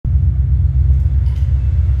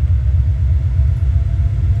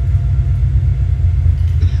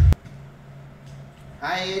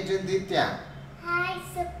Aditya. Hi,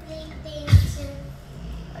 Supreme.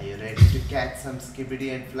 Are you ready to catch some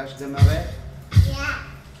Skibidi and flush them away? Yeah.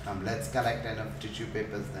 Come, let's collect enough tissue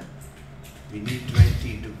papers then. We need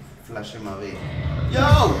 20 to flush him away.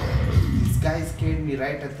 Yo! This guy scared me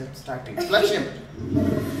right at the starting. Flush him!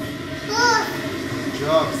 Good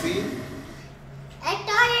job, see? I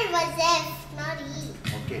thought it was F, not E.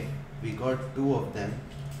 Okay, we got 2 of them.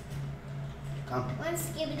 Come. One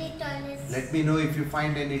Skibidi toilet. Let me know if you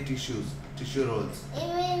find any tissue rolls.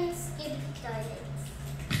 Even Skibidi toilets.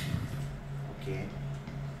 Okay.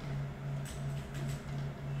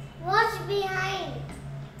 Watch behind.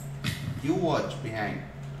 You watch behind.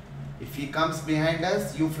 If he comes behind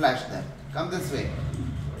us, you flash them. Come this way.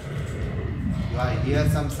 Do I hear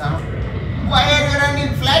some sound? Why are you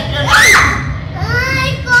running? Flash your lights!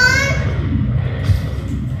 I can't.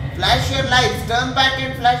 Flash your lights. Turn back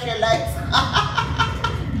and flash your lights.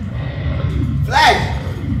 Flash!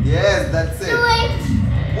 Yes, that's it. Do it.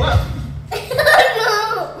 What? No.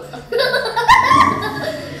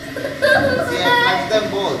 See, I flashed them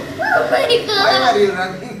both. Oh my God. Why are you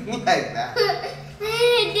running like that? I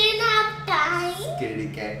didn't have time. Scaredy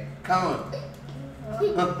cat. Come on.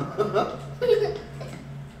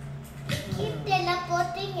 Keep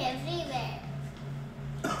teleporting everywhere.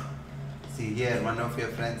 See here, one of your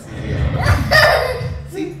friends is here.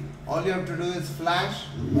 See, all you have to do is flash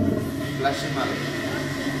him away.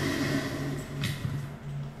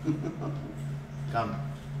 Come.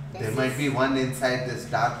 There might be one inside this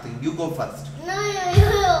dark thing. You go first.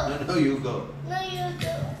 No, No, you go. No, you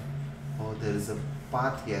do. Oh, there is a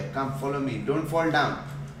path here. Come, follow me. Don't fall down.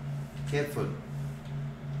 Careful.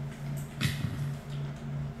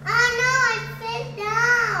 Oh no, I fell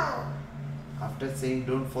down. After saying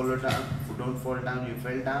don't fall down, you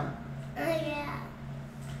fell down? Oh yeah.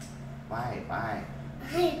 Why? I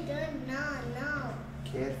don't know, no.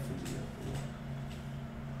 Carefully.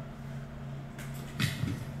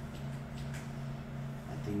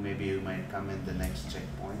 I think maybe you might come in the next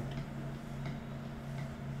checkpoint.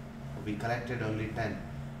 We collected only 10.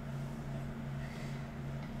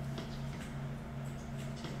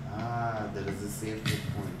 Ah, there is a safe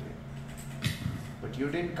checkpoint here. But you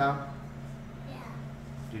didn't come. Yeah.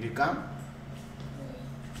 Did you come?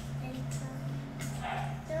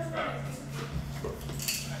 There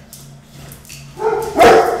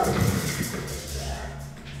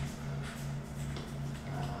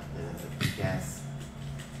is a big gas.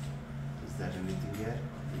 Is there anything here?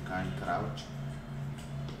 You can't crouch.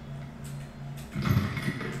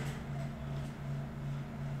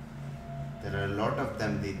 There are a lot of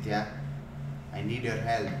them, Ditya. I need your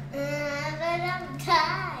help. But I'm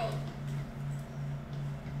tired.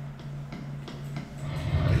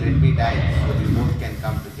 Okay, let me die so we both can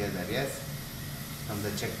come together, yes? From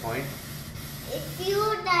the checkpoint. If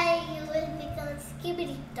you die, you will become a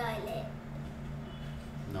Skibidi toilet.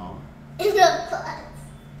 No. In the course.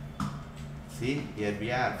 See, here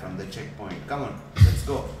we are from the checkpoint. Come on, let's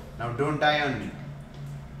go. Now don't die on me.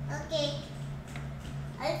 Okay.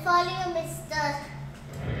 I'll follow you, mister.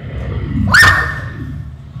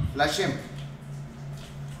 Flush him.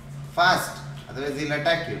 Fast, otherwise he'll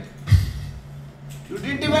attack you. You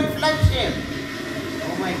didn't even flush him.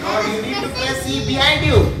 Oh my God, you need to press E behind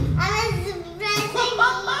you. I was pressing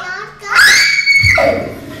not come.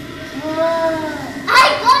 I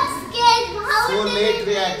got scared. How So did late it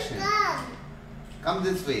reaction. come? Come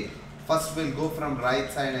this way. First we'll go from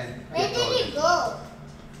right side and Where get did all he this. go?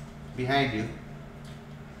 Behind you.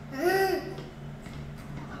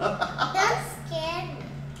 That's scary.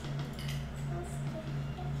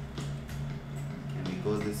 Can we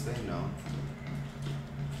go this way? No.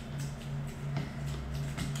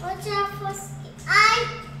 Watch out for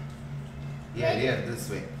Here, this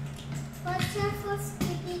way. Watch out for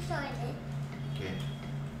Skibidi toilet. Okay.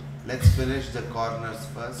 Let's finish the corners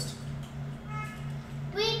first.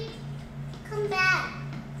 Wait, come back.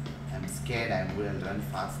 I'm scared I will run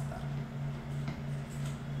faster.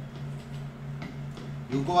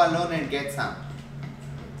 You go alone and get some.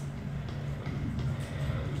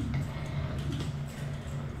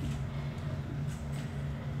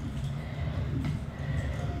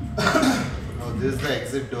 Oh, this is the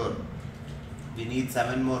exit door. We need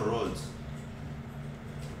 7 more rolls.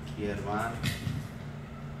 Here 1.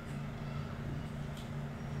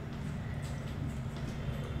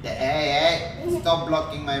 Hey, stop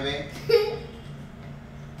blocking my way.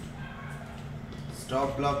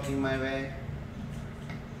 Stop blocking my way.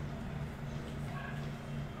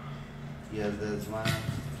 Here there's 1.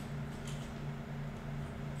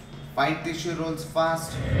 Find tissue rolls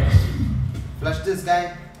fast. Flush this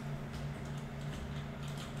guy.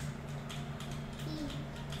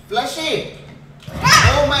 Flush it!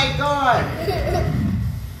 Oh my god!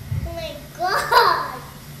 Oh my god!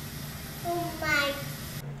 Oh my.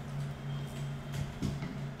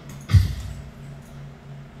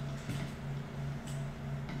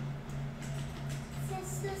 This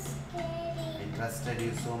is so scary. I trusted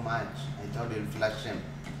you so much. I thought you'll flush him.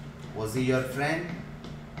 Was he your friend?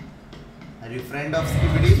 Are you friend of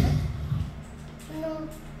Skibidi? No.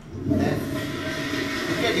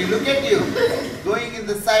 Then look at you, going in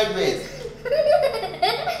the sideways.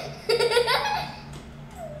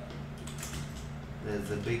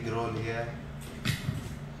 There's a big roll here.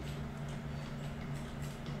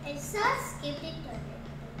 I saw Skibidi toilet.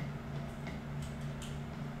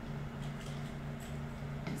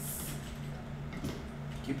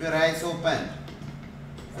 Keep your eyes open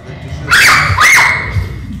for the tissue.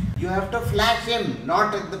 You have to flash him,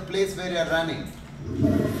 not at the place where you're running.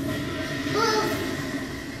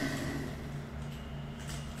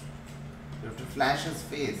 You have to flash his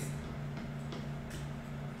face.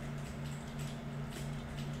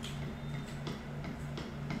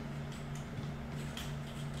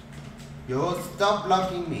 Yo, stop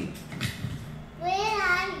blocking me. Where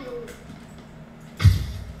are you?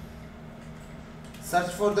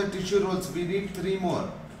 Search for the tissue rolls. We need 3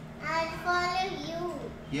 more. I'll follow you.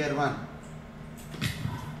 Here, 1.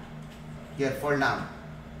 Here, fall down.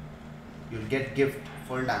 You'll get gift.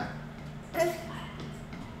 Fall down.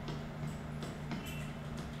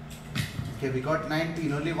 Okay, we got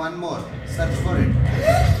 19. Only 1 more. Search for it.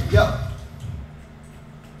 Yo.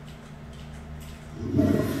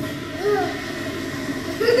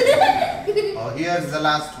 Oh, here's the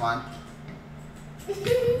last one.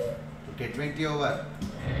 Okay, 20 over.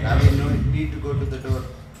 Now we need to go to the door.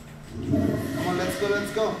 Come on, let's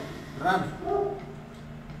go. Run.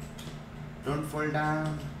 Don't fall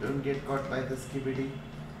down. Don't get caught by the Skibidi.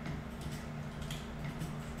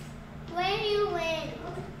 Where you went?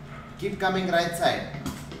 Keep coming right side.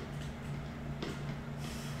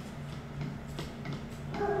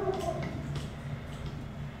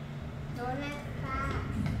 Don't let fast.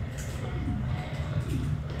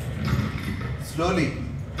 Slowly.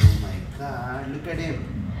 Oh my god, look at him.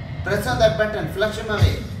 Press on that button, flush him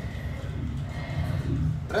away.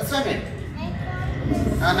 Press on it. I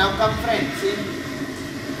can't. Now come friend, see?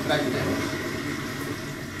 Flush them.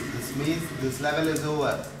 This means this level is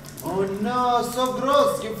over. Oh no, so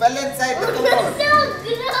gross. You fell inside the commode.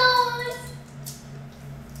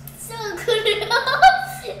 So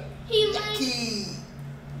gross. He might.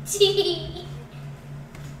 Yucky.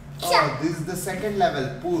 Oh, this is the second level,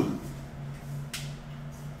 pool.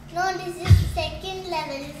 No, this is second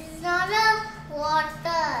level. This is not a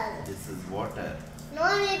water. This is water. No,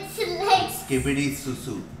 it's like Skibidi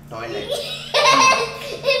Susu toilet.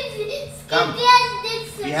 it's Come.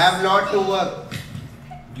 It's We have lot to work.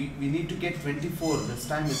 We need to get 24. This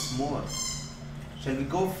time it's more. Shall we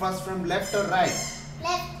go first from left or right?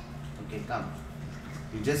 left. Okay, come.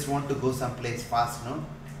 You just want to go someplace fast, no?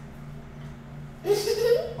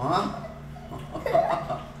 Huh?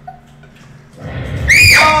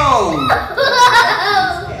 Oh!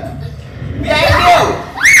 Behind you!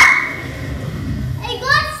 I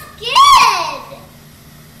got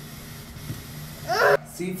scared.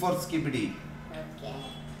 C for Skibidi. Okay.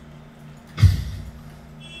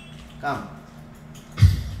 Come.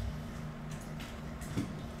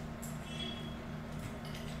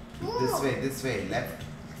 This way, left.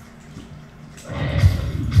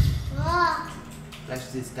 Oh. Flush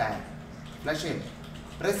this guy. Flush him.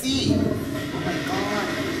 Press E. Oh my god.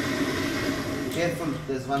 Careful,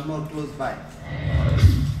 there's one more close by.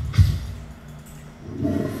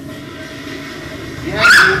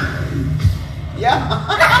 Behind you. Yeah.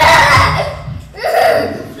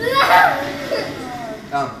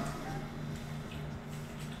 Come.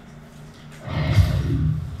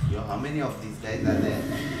 Yo, how many of these guys are there?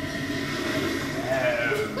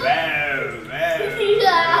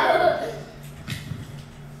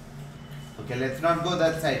 Okay, let's not go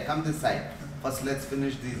that side. Come this side. First, let's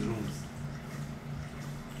finish these rooms.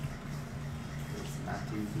 There's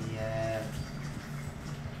nothing here.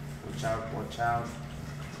 Watch out, watch out.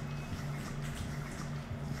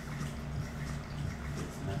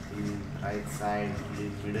 There's nothing in the right side. Only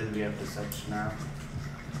in the middle we have to search now.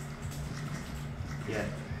 Here,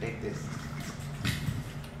 take this.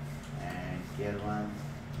 And here one.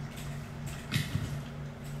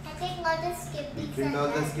 I think all the skibidis You filled are all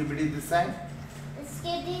the done. Skibidi this side? The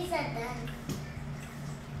skibidis are done.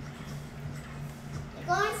 I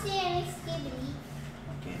can't see any skibidi.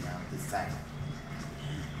 Okay, now this side.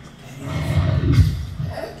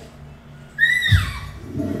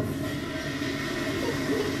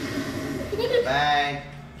 Bye.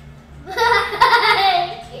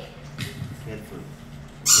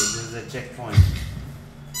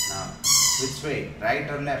 Which way? Right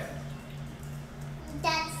or left?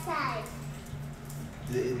 That side.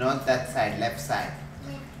 Not that side, left side.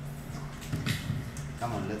 Left.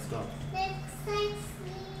 Come on, let's go. Left side,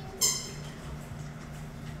 please.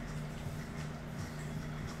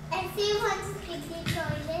 I see one Skibidi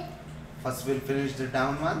toilet. First we'll finish the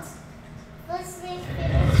down ones. First we'll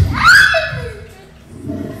finish.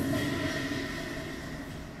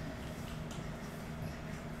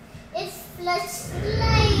 It's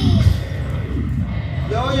flashlight.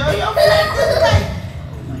 Yo, flat this guy.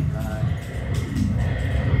 Oh my god.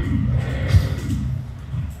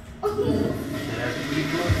 There are 3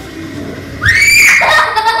 ghosts.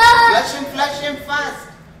 Flash him fast.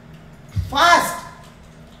 Fast.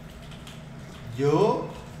 Yo.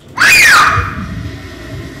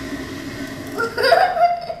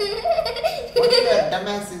 What the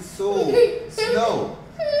dumbass is so slow.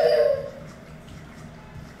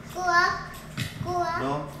 Go up.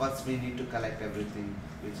 No, first we need to collect everything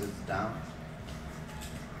which is down.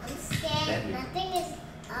 I'm scared. Then Nothing is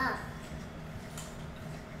up.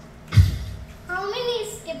 How many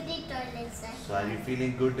Skibidi toilets are So are you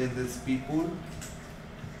feeling good in this pee pool?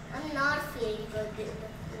 I'm not feeling good in the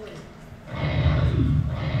pool.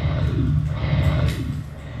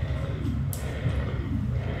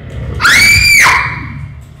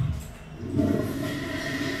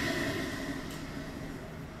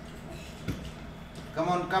 Come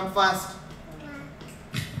on, come fast.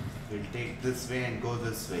 We'll take this way and go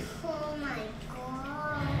this way. Oh my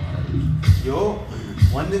god. Yo,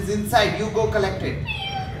 one is inside. You go collect it.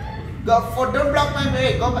 Go for, don't block my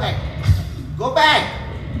way. Go back. Go back.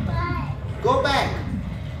 Bye. Go back.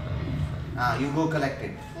 Ah, you go collect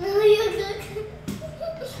it. No, you look.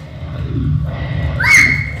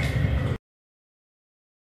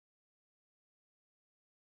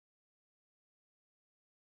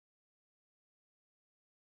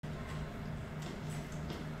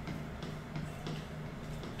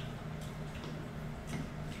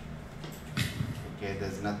 Okay,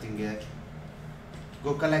 there's nothing here.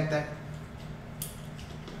 Go collect that.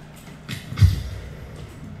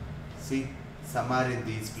 See, some are in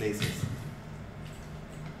these places.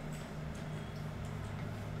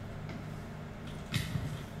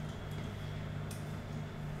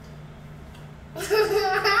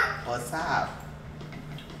 What's up?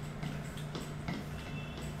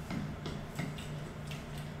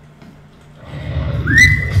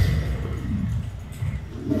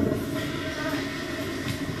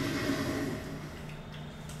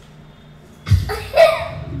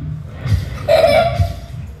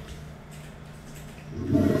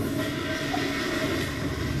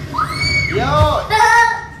 Yo!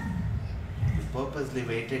 You purposely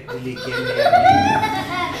waited till he came near me.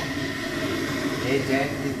 Hey Jen,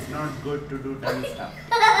 it's not good to do dumb stuff.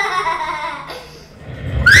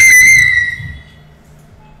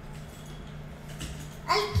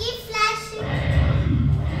 I'll keep flashing.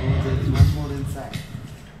 Oh, there's one more inside.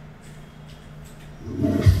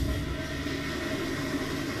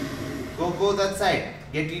 Go that side.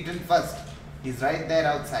 Get eaten first. He's right there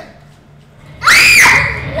outside.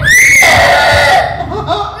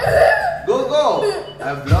 Go.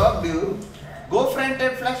 I've blocked you. Go front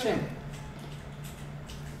and flash him.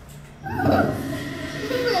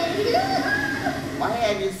 Why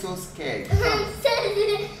are you so scared? Come. Is there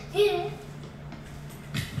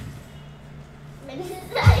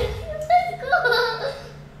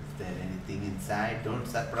anything inside? Don't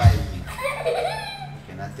surprise me.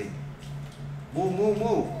 Okay, nothing.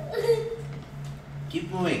 Move.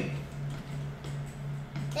 Keep moving.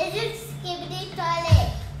 Is it Skibidi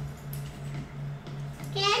toilet?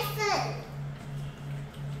 Careful.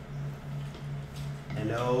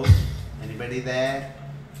 Hello? Anybody there?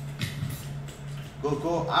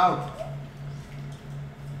 Go out.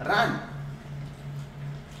 Run.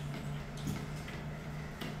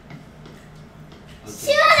 Okay.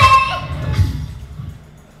 Shoot it!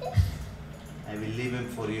 I will leave him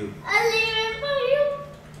for you. I'll leave it for you.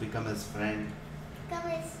 Become his friend. Come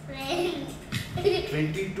his friend.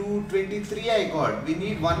 22, 23 I got. We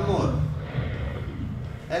need one more.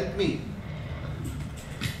 Help me.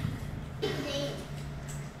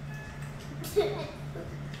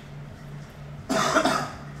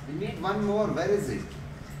 We need one more. Where is it?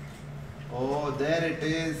 Oh, there it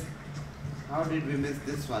is. How did we miss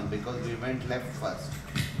this one? Because we went left first.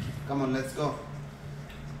 Come on, let's go.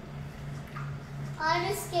 All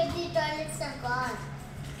the Skibidi toilets are gone.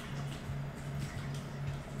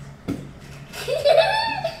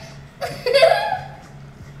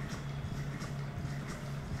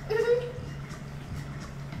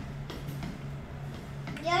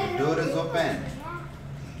 The door is open.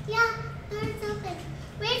 Yeah, door is open.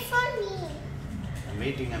 Wait for me.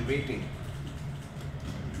 I'm waiting.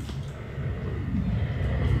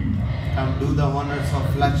 Come do the honors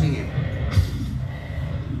of flushing him.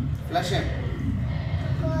 Flush him.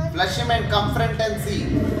 Flush him and come front and see.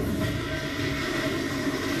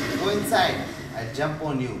 Go inside. I'll jump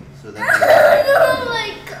on you so that Oh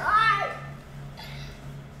my god!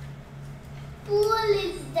 Pool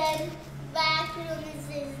is done. Backrooms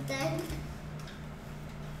is done.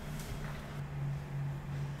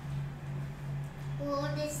 Oh,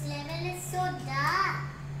 this level is so dark.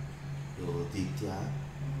 Oh, Ditya,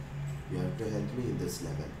 you have to help me in this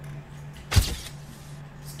level.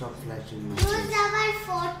 Stop flashing my Use face. our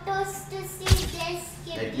photos to see this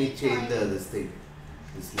Skibidi Let me change this thing.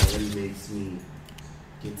 This level makes me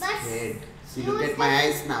get But scared. See, use look at the- my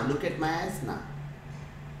eyes now. Look at my eyes now.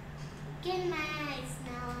 Look in my eyes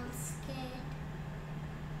now, I'm scared.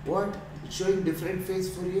 What? It's showing different face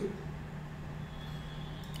for you?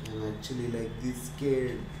 I'm actually like this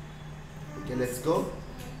scared. Okay, let's go.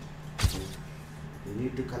 We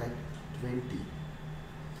need to collect 20.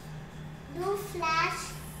 Do flash.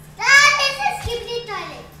 Ah, this is Skibidi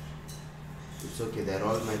toilet. It's okay, they're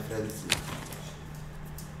all my friends now.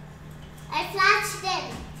 I flashed them.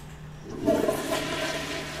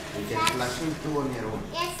 You can flush him too on your own.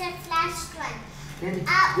 Yes, I flashed one. Can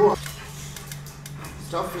Ow. go.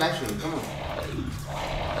 Stop flashing, come on.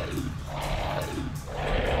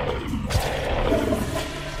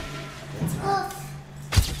 That's right. Oof.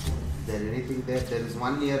 Is there anything there? There is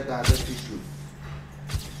one near the other tissue.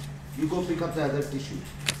 You go pick up the other tissue.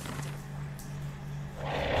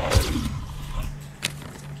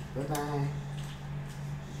 Bye-bye.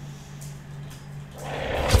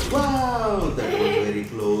 Wow, that was very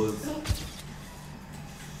close.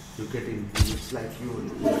 Look at him, he looks like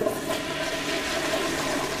you.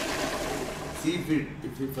 See if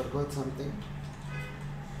we forgot something.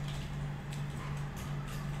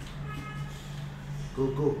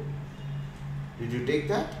 Go. Did you take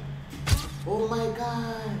that? Oh my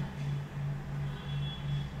god.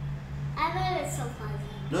 I will so far.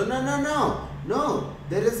 No.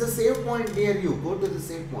 There is a save point near you. Go to the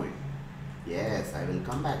save point. Yes, I will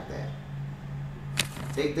come back there.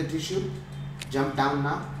 Take the tissue. Jump down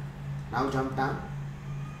now. Now jump down.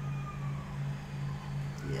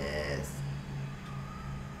 Yes.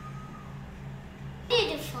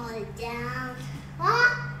 Did it fall down?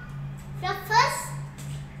 Huh? From first?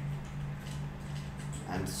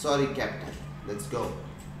 I'm sorry, Captain. Let's go.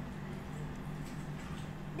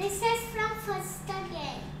 This is from first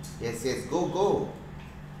again. Yes, go.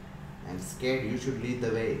 I'm scared. You should lead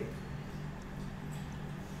the way.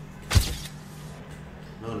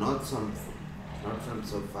 No, not from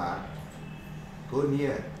so far. Go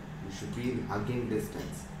near. You should be in hugging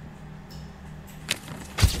distance.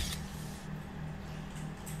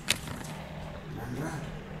 Run.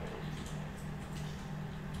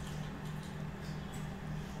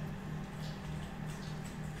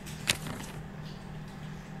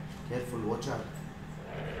 Careful, watch out.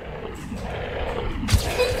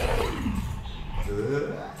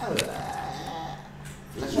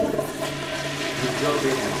 Flush it. Good job,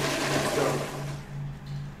 baby. Let's go.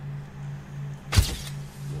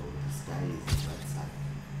 Yo, this guy is outside.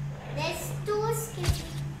 There's two Skibidi.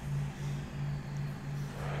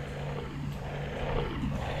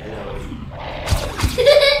 Hello.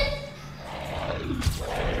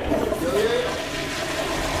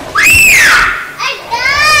 Yo. I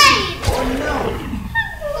died! Oh no.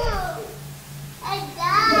 I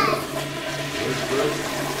died! Good.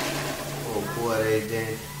 Oh, poor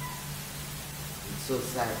agent. It's so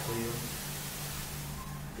sad for you.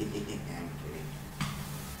 I'm kidding.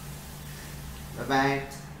 Bye-bye.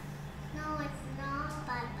 No, it's not.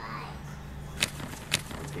 Bye-bye.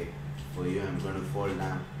 Okay, for you I'm going to fall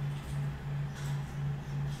down.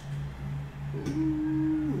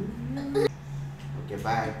 Okay,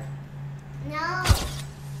 bye. No.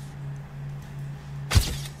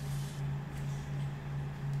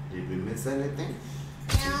 Did we miss anything?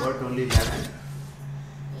 We No. got only 11.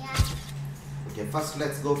 Yeah. Okay, first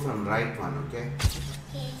let's go from right one, okay?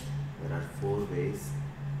 Okay. There are 4 ways.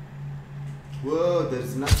 Whoa,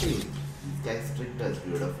 there's nothing. These guys tricked us.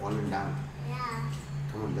 We would have fallen down. Yeah.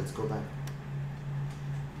 Come on, let's go back.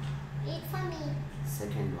 Wait for me.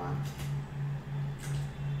 Second one.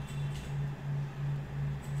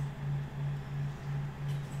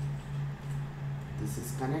 This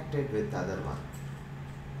is connected with the other one.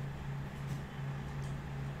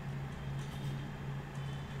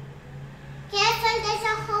 Careful, there's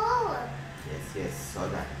a hole. Yes, saw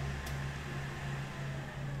that.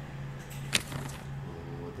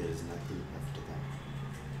 Oh, there is nothing after that.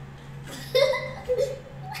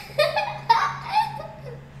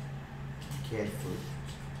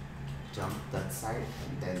 side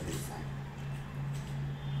and then this side.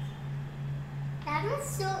 That was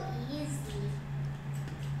so easy.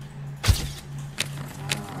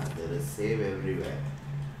 There is save everywhere.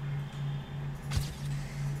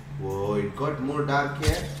 Whoa, it got more dark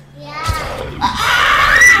here. Yeah.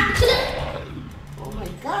 Oh my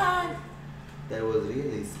god. That was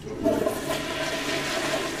really scary.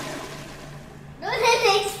 No, the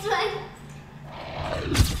next one.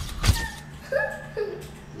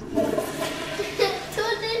 To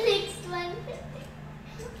the next one.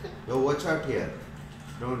 Yo, watch out here.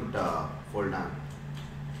 Don't fall down.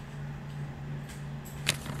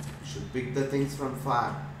 You should pick the things from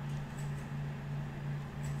far.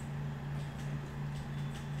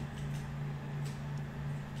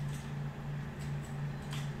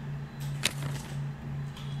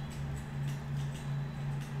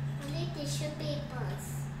 Only tissue papers.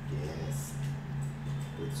 Yes.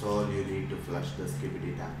 That's all you need to flush the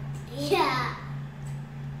skibidi tank. Yeah.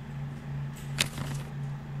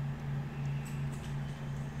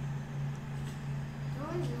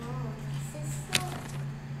 Oh no, this is so.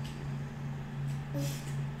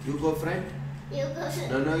 You go, friend. You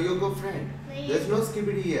go. No, you go, friend. Wait. There's no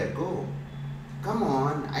skibidi here. Go. Come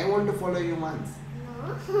on. I want to follow you once.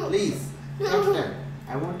 No. Please, No. Captain.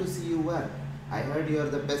 I want to see you work. I heard you are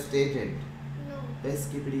the best agent. No. Best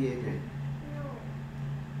skibidi agent. No.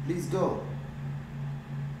 Please go.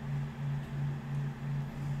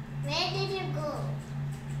 Where did you go?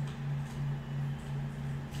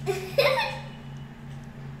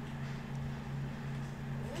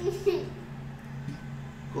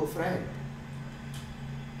 Go, friend.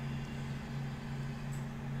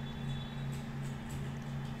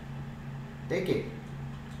 Take it.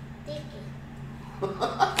 Take it.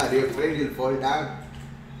 Are you afraid you'll fall down?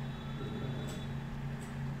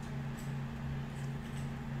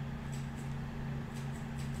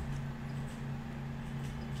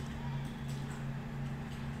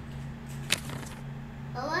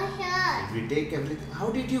 Over here. If we take everything,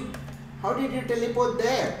 how did you teleport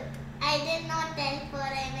there? I did not teleport.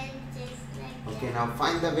 I went just like Okay, that. now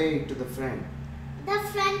find the way to the friend. The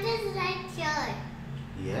front is right here.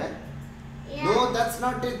 Here? Yeah. No, that's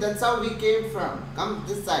not it. That's how we came from. Come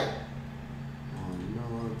this side. Oh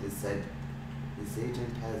no, this side. This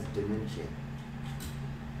agent has dementia.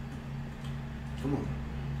 Come on.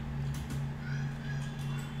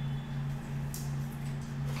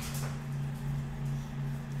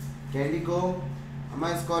 Candy, go. Amma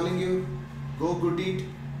is calling you. Go, good eat.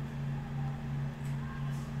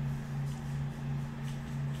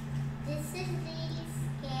 This is really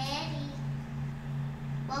scary.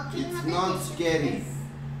 Walking It's on the not tissue scary. papers.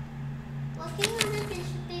 Walking on the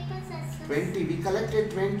tissue papers are so 20. We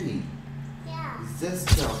collected 20. Yeah. It's just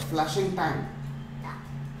flushing time.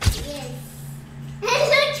 Yes. And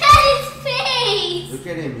look at his face. Look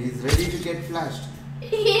at him. He's ready to get flushed.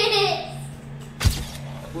 Yes.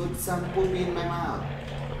 Put some poop in my mouth.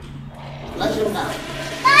 Flush him now.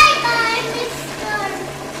 Bye bye, Mr.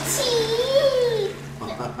 Cheese.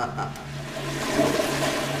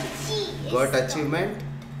 Cheese. Got achievement?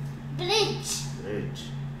 Bridge. Rich.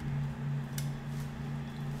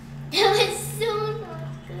 That was so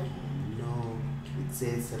not good. No, it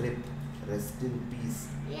says RIP. Rest in peace.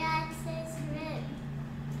 Yeah, it says red.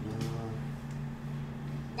 No.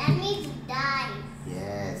 That means die.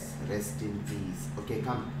 Yes, rest in peace. Okay,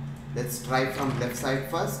 come. Let's try from left side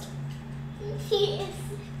first. Yes.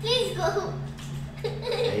 Please go.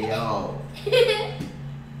 Hey, yo.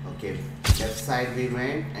 Okay, left side we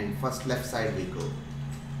went and first left side we go.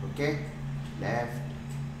 Okay? Left,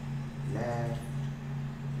 left,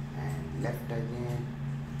 and left again.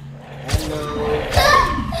 Hello.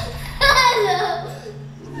 Hello.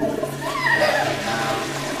 Now.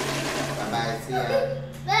 Bye bye, see ya.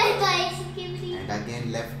 Bye bye, Skibidi. And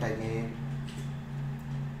again, left again.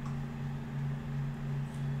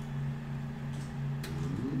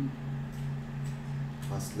 Hmm.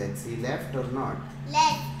 First, let's see left or not.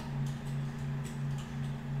 Left.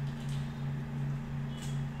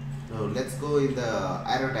 No, let's go in the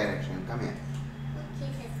arrow direction. Come here. Okay,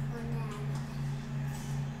 let's go now.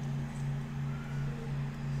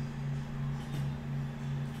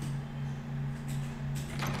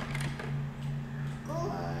 Go.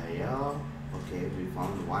 Yeah. Okay, we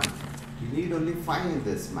found one. You need only 5 in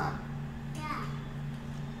this map. Yeah.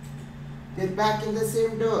 They're back in the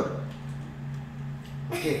same door.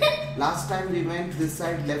 Okay, last time we went this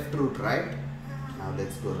side left route, right? Now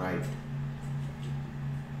let's go right.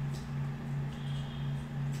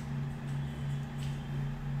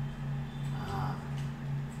 Ah,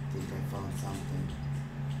 think I found something.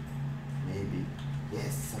 Maybe.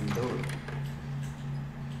 Yes, some door.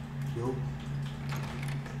 Yo,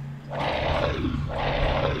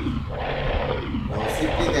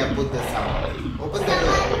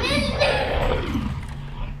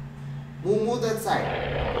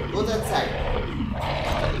 Go that side.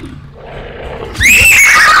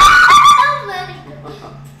 Oh my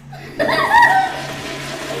God.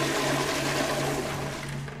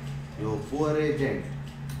 Yo, poor agent.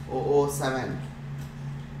 007.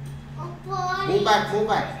 Oh, poor Move back, move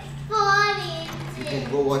back. Poor You can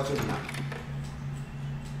agent. go watch him now.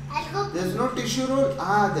 I'll go. There's no tissue roll.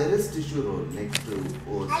 Ah, there is tissue roll next to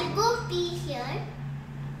 007. I'll go pee here.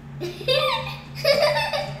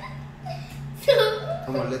 So,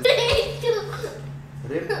 Come on, let's to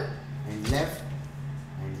rip and left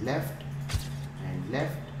and left and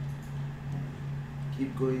left.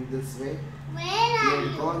 Keep going this way. where We are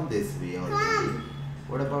had you? gone this way already. Come.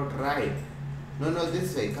 What about right? No,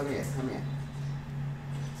 this way. Come here, come here.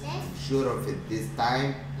 I'm Left, sure of it. This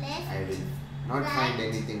time left. I will not Right. find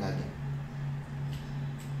anything again.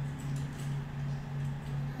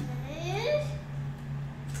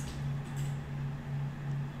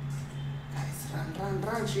 Guys,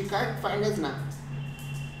 run. She can't find us now.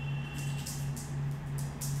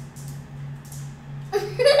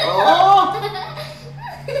 Oh!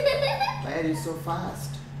 Why are you so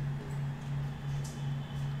fast?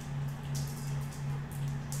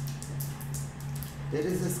 There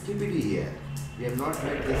is a Skibidi here. We have not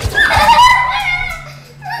met this.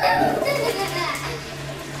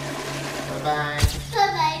 Bye-bye.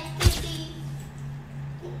 Bye-bye, Kitty.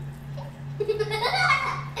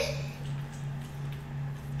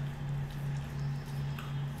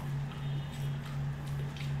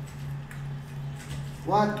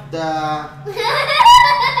 What the?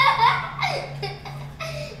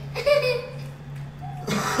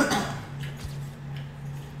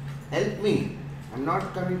 Help me. I'm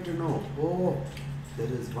not coming to know. Oh, there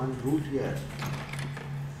is one root here.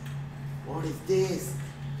 What is this?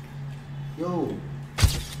 Yo, No.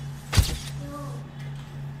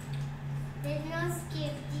 There's no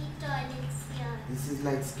skibidi toilets here. this is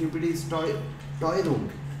like Skibidi's toy room.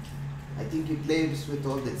 I think it lives with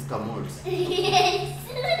all these commodes. Yes.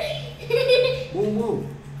 Move.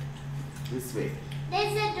 This way.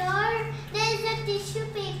 There's a door. There's a tissue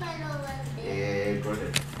paper over there. Yeah, got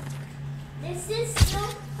it. This is so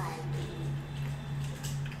funny.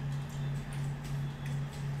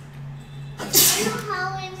 I don't know how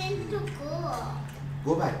I meant to go.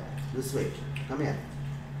 Go back. This way. Come here.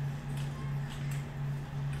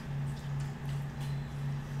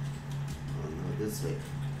 Oh no, this way.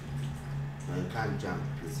 No, you can't jump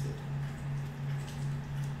this way.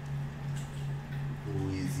 Who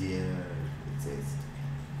is here? It says.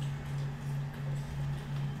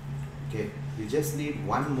 Okay, you just need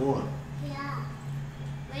one more. Yeah.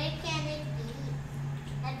 Where can it be?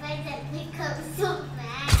 Otherwise I'll become so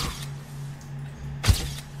mad.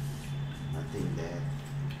 Nothing there.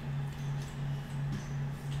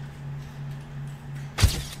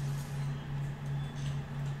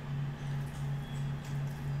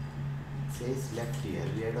 It says left here.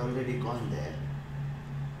 We had already gone there.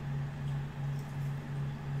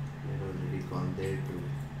 We had already gone there too.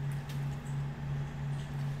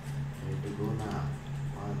 Where to go now?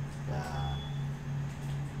 What the?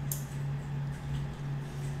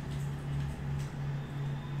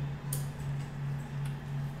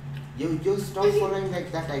 You stop following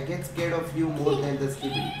like that. I get scared of you more than the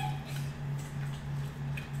Skibidi.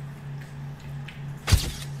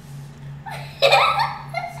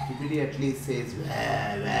 Skibidi at least says wah,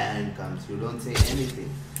 wah, and comes. You don't say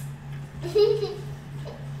anything.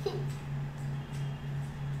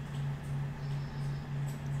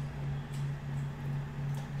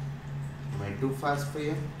 Am I too fast for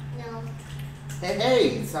you? No.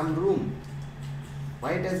 Hey, some room.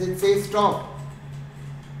 Why does it say stop?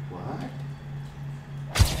 What?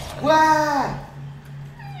 Wow!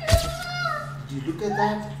 Did you look at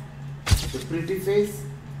that? The pretty face?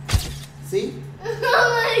 See? Oh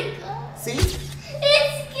my god. See?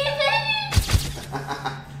 It's Skibidi.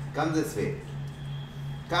 Come this way.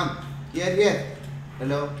 Come. Here.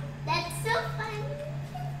 Hello. That's so funny.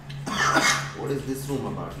 What is this room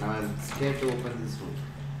about? Now I'm scared to open this room.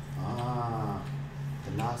 Ah,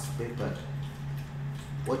 the last paper.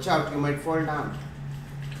 Watch out, you might fall down.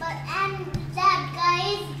 But and that guy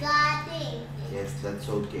is guarding. Yes, that's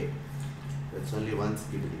okay. That's only one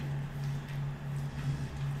Skibidi.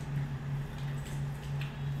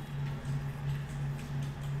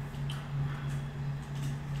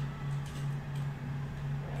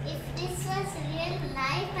 If this was real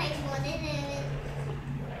life, I wouldn't even.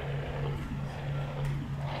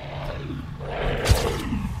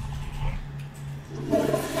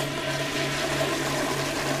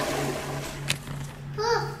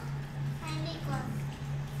 Oh, finally gone.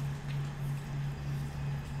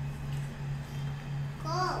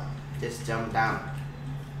 Go. Just jump down.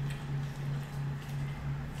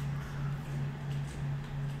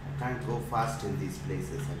 can't go fast in these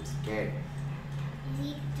places. I'm scared.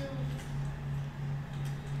 Me too.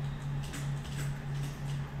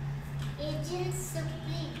 Agent,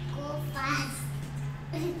 simply go fast.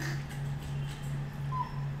 Need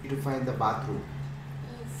to find the bathroom.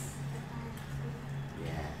 Yes, the bathroom.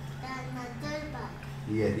 Yeah. Another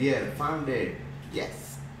bathroom. Here. Found it.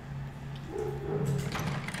 Yes.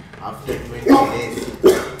 After 20 days.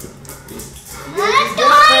 My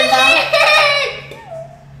toilet!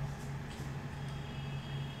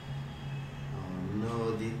 Oh no,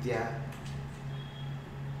 Ditya.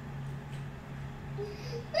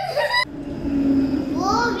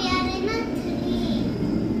 Oh, we are in a tree.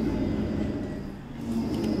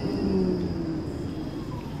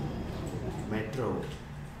 Metro.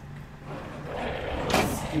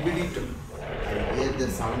 Skibidi too. I hear the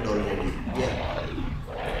sound already. Yeah.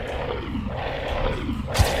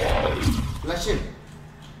 Flush it.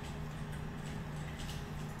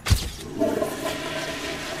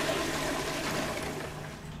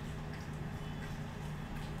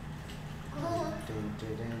 Oh,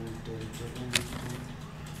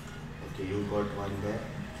 Okay, you got one there.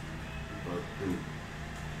 You got two.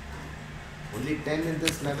 Only 10 in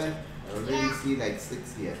this level. I already Yeah. see like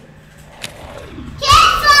 6 here.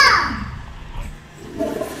 careful!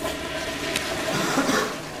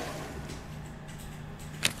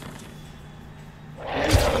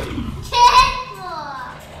 Careful!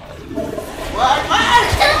 What?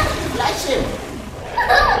 Flash him!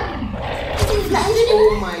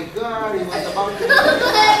 Oh my god, he was about to. Oh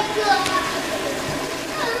my god!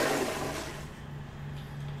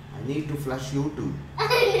 I need to flush you too. I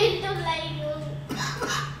need to lie you.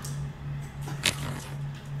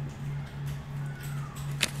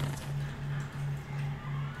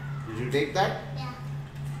 Did you take that? Yeah.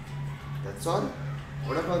 That's all?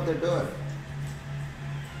 What about the door?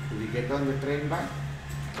 Will we get on the train back?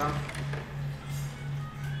 Come.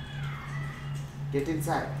 Get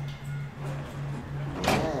inside.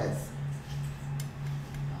 Yes.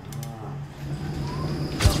 Ah.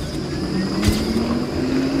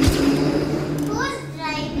 Who's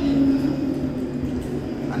driving?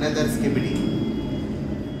 Another Skibidi.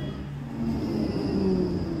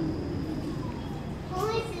 Who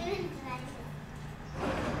is even driving?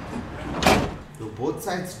 So both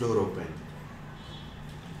sides door open.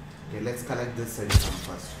 Okay, let's collect this and come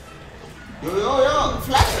first. Yo,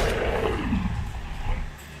 flash!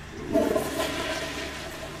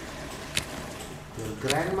 Your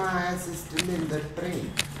grandma ass is still in the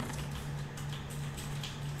train.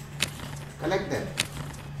 Collect them.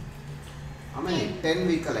 How many? 10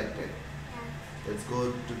 we collected. Let's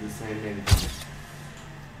go to the sand and come.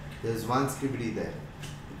 There's one Skibidi there.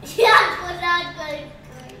 Yeah, put out the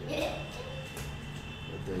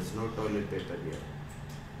But there's no toilet paper here.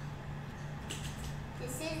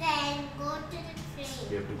 This is the end. Go to the train.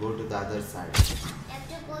 We have to go to the other side. You have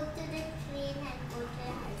to go to the train and go to the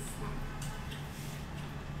other side.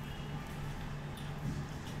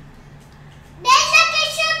 There's a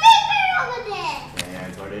tissue paper over there. Yeah, I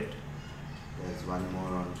got it. There's one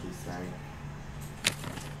more on this side.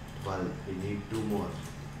 12. We need 2 more.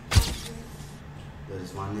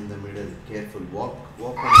 There's one in the middle. Careful. Walk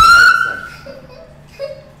on the right side.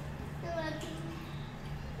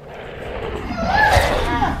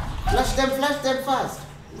 Flush them fast.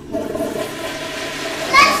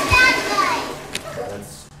 Flush that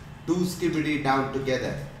That's 2 Skibidi down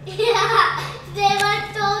together. guy. Yeah, they were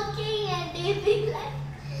talking and they be like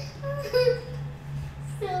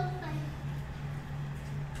so funny.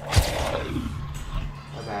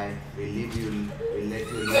 Bye bye. We'll leave you. We'll let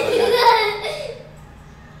you know.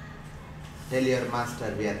 Tell your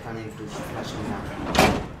master we are coming to flush him now.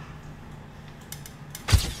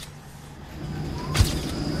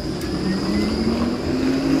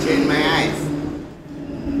 Shade my eyes.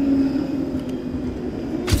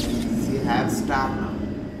 See, I have star now.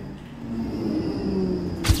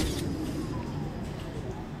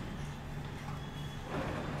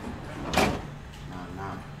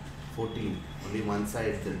 Now, 14. Only one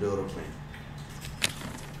side the door open.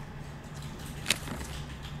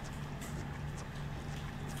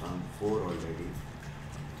 Found 4 already.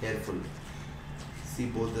 Careful. See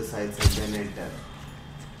both the sides and then enter.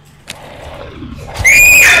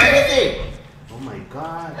 Where is it? Oh my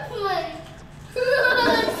god. Oh my.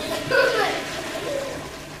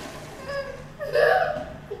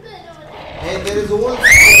 Hey, there is holes.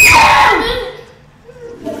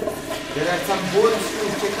 There are some holes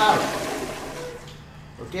to check out.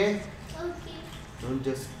 Okay? Okay. Don't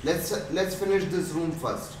just let's finish this room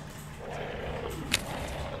first.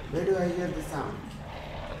 Where do I hear the sound?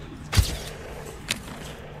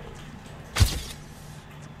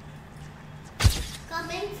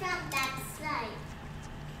 from that side.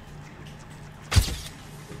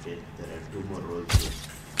 Okay, there are 2 more rolls here.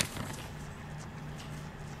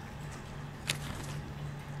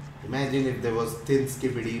 Imagine if there was thin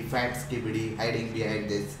Skibidi, fat Skibidi hiding behind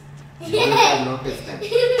this. You wouldn't have noticed them.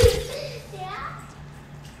 Yeah.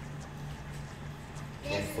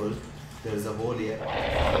 Careful, there's a hole here.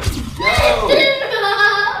 Yo!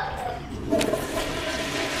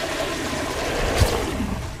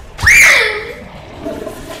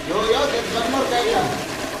 Yo, there's one more guy here.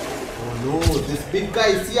 Oh no, this big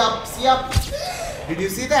guy, see up, see up. Did you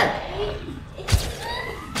see that?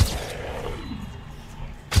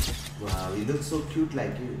 Wow, he looks so cute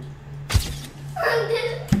like you.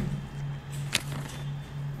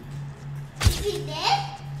 Is he dead?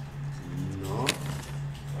 No.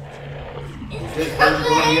 He's just don't go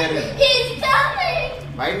near him. He's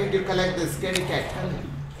coming. Why need you collect this scaredy cat? Come here.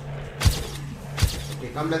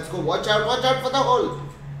 Okay, come, let's go. Watch out for the hole.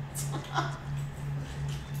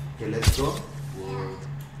 Okay, let's go. Whoa.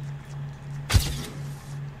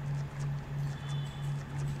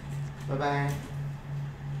 Bye-bye.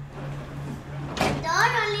 The door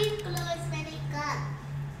only closed when it comes.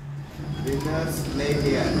 Winners play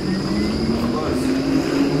here. Of course.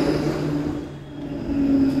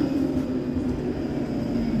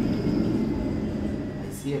 I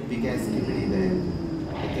see a big ass Skibidi there.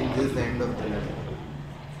 I think this is the end of the level.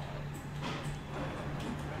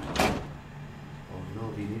 Oh no,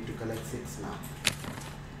 we need to collect 6 now.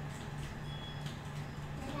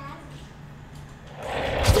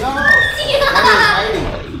 Yo! That is hiding.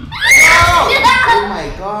 Yo! Oh my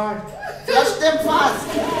god. Flush them fast.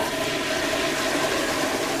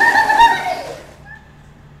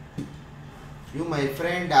 You, my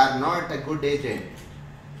friend, are not a good agent.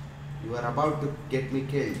 You are about to get me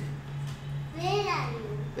killed. Where are you?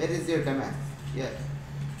 Where is your dumbass? Here.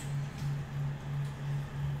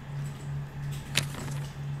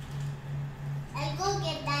 I'll go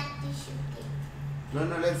get that tissue cake. No,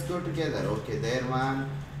 let's go together. Okay, there one.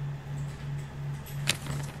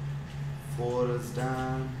 4 is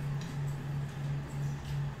done.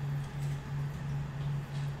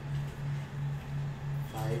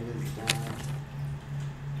 5 is done.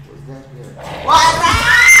 Was that here? What?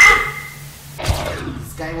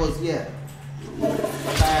 This guy was here. Bye. We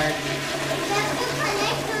have to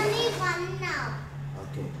collect only one now.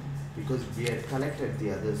 Okay, because we had collected the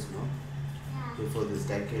others, no? Yeah. Before this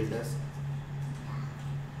guy killed us.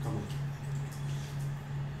 Come on.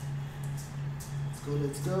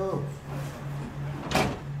 Let's go.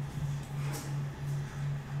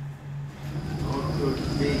 Not good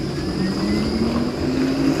thing.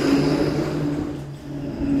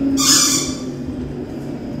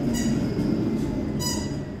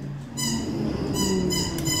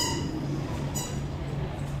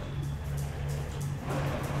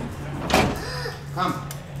 Come.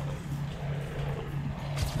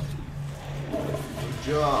 Good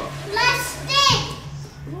job. Plastic!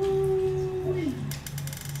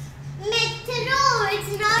 Metro!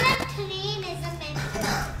 It's not a train, it's a metro.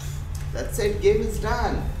 That's it. Game is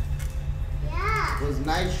done. Yeah. It was a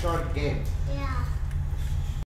nice short game. Yeah.